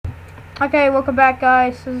Okay, welcome back,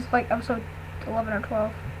 guys. This is like episode 11 or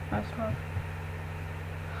 12. That's 12.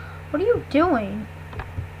 What are you doing?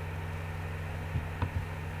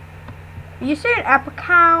 Are you saying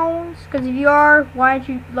apricons? Because if you are, why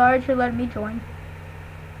aren't you letting me join?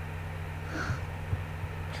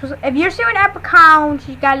 So if you're saying apricons,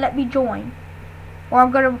 you gotta let me join, or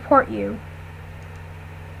I'm gonna report you.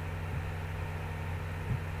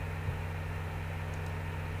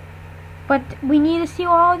 But we need to see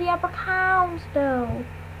all the apricons, though.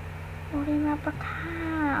 All them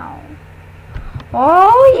apricons.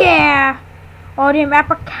 Oh yeah, all them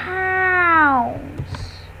apricons.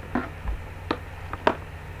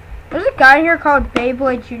 There's a guy here called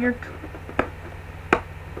Beyblade Jr.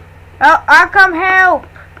 Oh, I come help.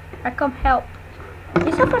 I come help.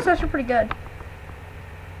 These stuff are pretty good.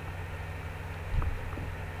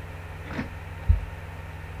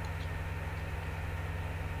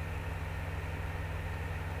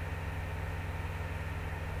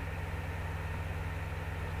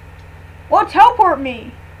 Well, teleport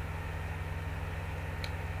me.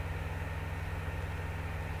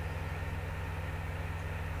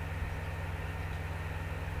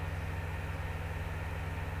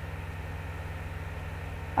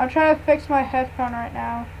 I'm trying to fix my headphone right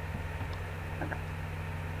now.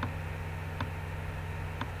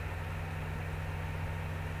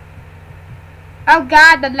 Oh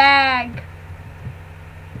God, the lag.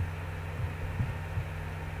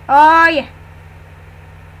 Oh yeah.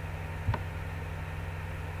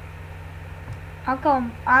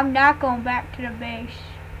 I'm not going back to the base.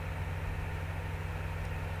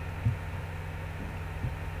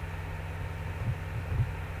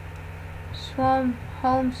 Swim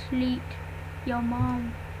home sweet your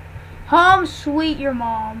mom. Home sweet your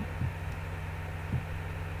mom.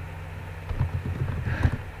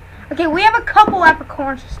 Okay, we have a couple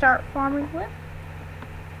apricorns to start farming with.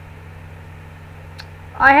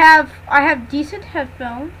 I have decent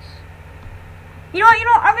headphones. You know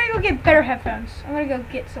what, I'm gonna go get better headphones. I'm gonna go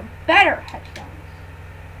get some better headphones.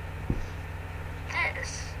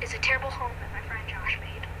 This is a terrible home that my friend Josh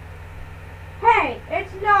made. Hey,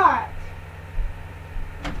 it's not.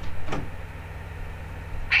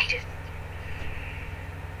 I just...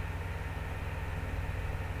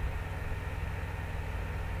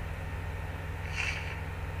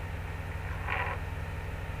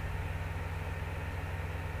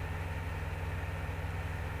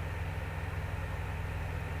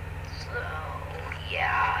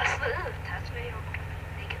 Yeah, so that's video I'm gonna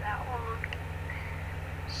make it that long.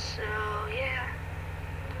 So yeah.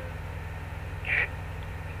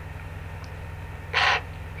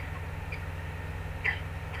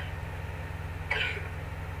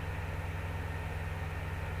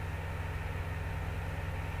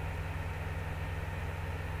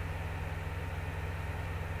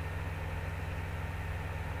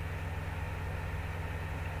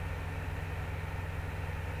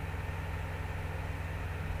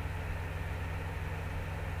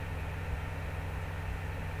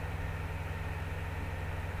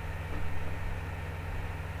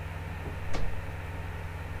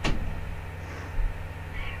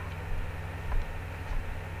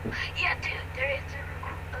 Yeah, dude, there is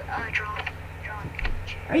a drawing.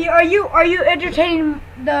 Are you entertaining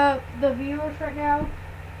the viewers right now?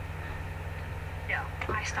 No,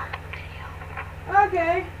 I stopped the video.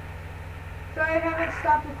 Okay. So I haven't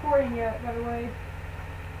stopped recording yet, by the way.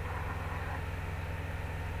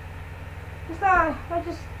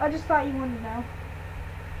 I just thought you wanted to know.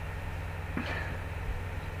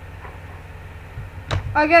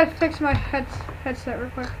 I gotta fix my headset real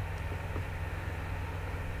quick.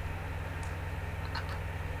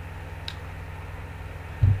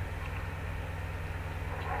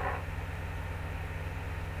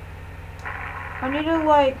 I need to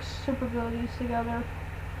like super glue these together.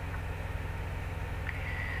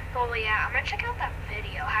 Oh yeah, I'm gonna check out that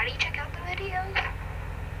video. How do you check out the videos?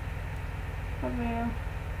 What video?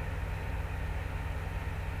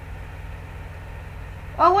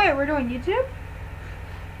 Oh wait, we're doing YouTube?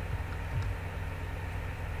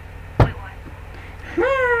 Wait,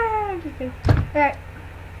 what? Just kidding. Alright.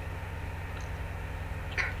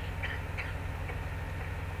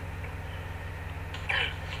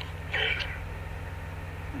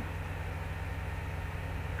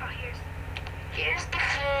 Here's the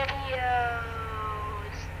videos.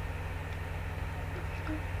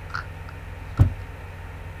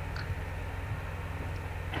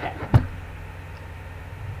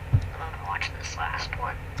 I'm gonna watch this last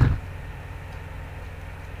one.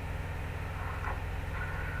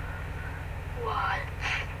 One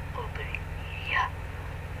opening. Yeah.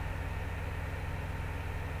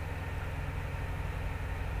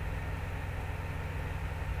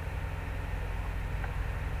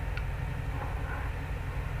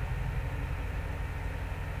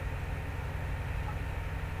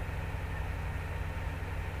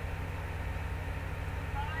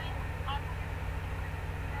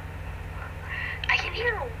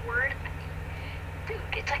 hear a word? Dude,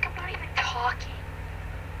 it's like I'm not even talking.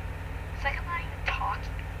 It's like I'm not even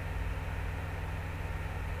talking.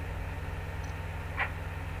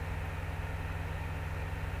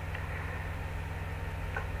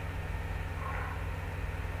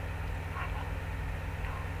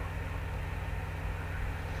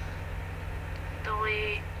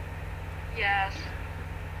 Delete. Yes.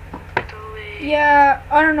 Delete. Yeah,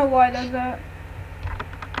 I don't know why it does that.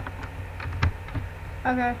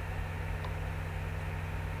 Okay.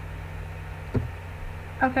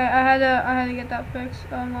 Okay, I had to get that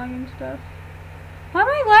fixed. I'm lagging stuff. Why am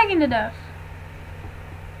I lagging to death?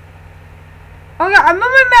 Oh yeah, I move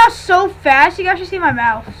my mouse so fast. You guys should see my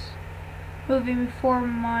mouse moving before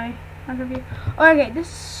my review. Okay, this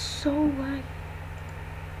is so laggy.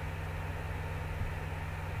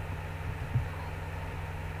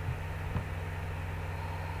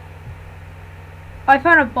 I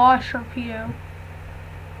found a boss torpedo.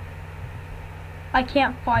 I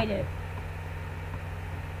can't fight it.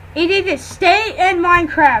 It is stay in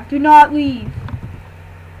Minecraft. Do not leave.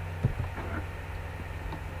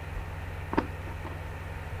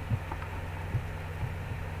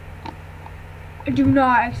 Do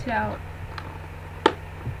not exit out.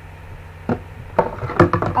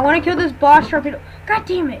 I want to kill this boss torpedo. God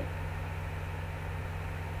damn it.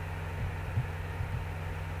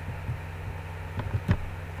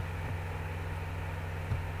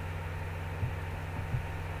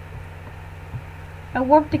 I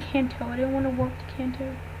warped the Kanto. I didn't want to warp the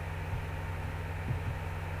Kanto.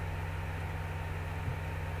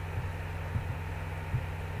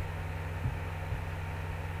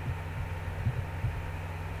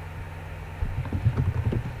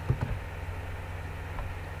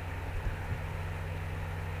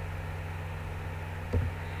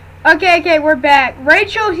 Okay, we're back.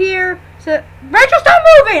 Rachel here. So Rachel, stop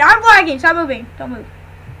moving! I'm lagging. Stop moving. Don't move.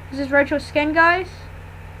 This is Rachel's skin, guys.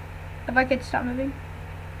 If I could stop moving.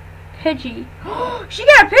 Pidgey. She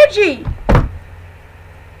got a Pidgey!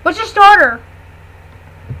 What's your starter?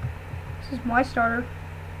 This is my starter.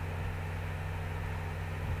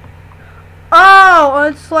 Oh,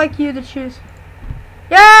 it's like you to choose.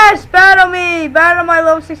 Yes! Battle me! Battle my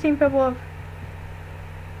level 16 Piplup.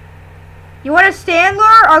 You want a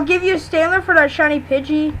Standler? I'll give you a Standler for that shiny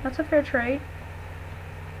Pidgey. That's a fair trade.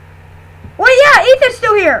 Wait, yeah, Ethan's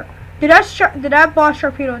still here. Did that boss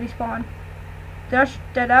torpedo despawn? Did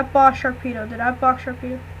that boss torpedo? Did that boss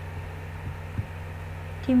torpedo?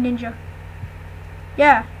 Team Ninja.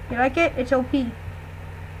 Yeah, you like it? It's OP. If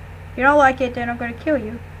you don't like it, then I'm gonna kill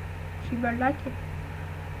you. So you better like it.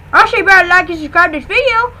 Also, you better like and subscribe to this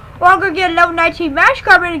video, or I'm gonna get a level 19 match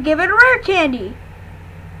card and give it a rare candy.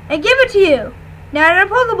 And give it to you. Now in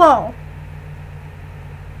a Pokeball.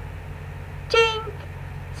 Ting!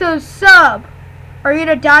 So sub, or you're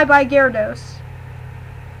gonna die by Gyarados.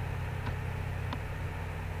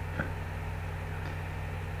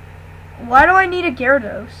 Why do I need a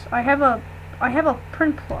Gyarados? I have a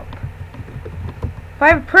Prinplup. If I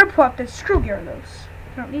have a Prinplup, then screw Gyarados.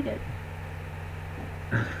 I don't need it.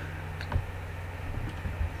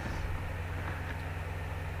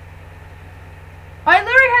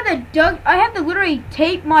 I have to literally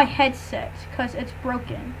tape my headset because it's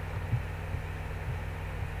broken.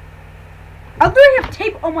 I literally have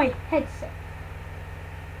tape on my headset.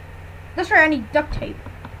 That's right, I need duct tape.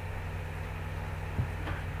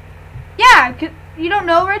 Yeah, you don't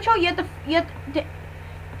know, Rachel. You have to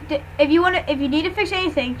if you need to fix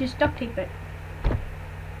anything, just duct tape it.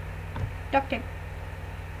 Duct tape.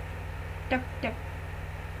 Duct tape.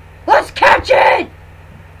 Let's catch it!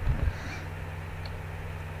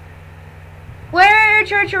 Wait,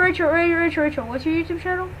 Rachel, what's your YouTube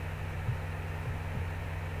channel?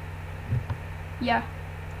 Yeah.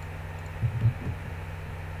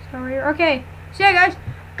 Sorry. Okay. So yeah, guys,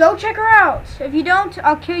 go check her out. If you don't,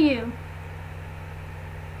 I'll kill you.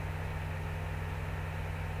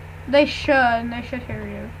 They should hear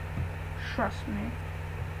you. Trust me.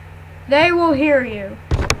 They will hear you.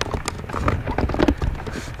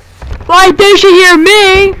 Like they should hear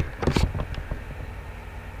me.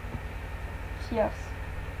 Yes.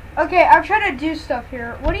 Okay, I'm trying to do stuff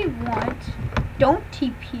here. What do you want? Don't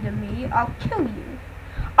TP to me. I'll kill you.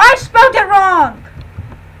 I spelled it wrong!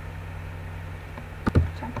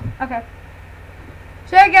 Okay.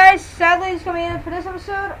 So yeah, guys, sadly it's coming in for this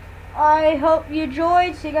episode. I hope you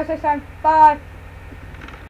enjoyed. See you guys next time. Bye.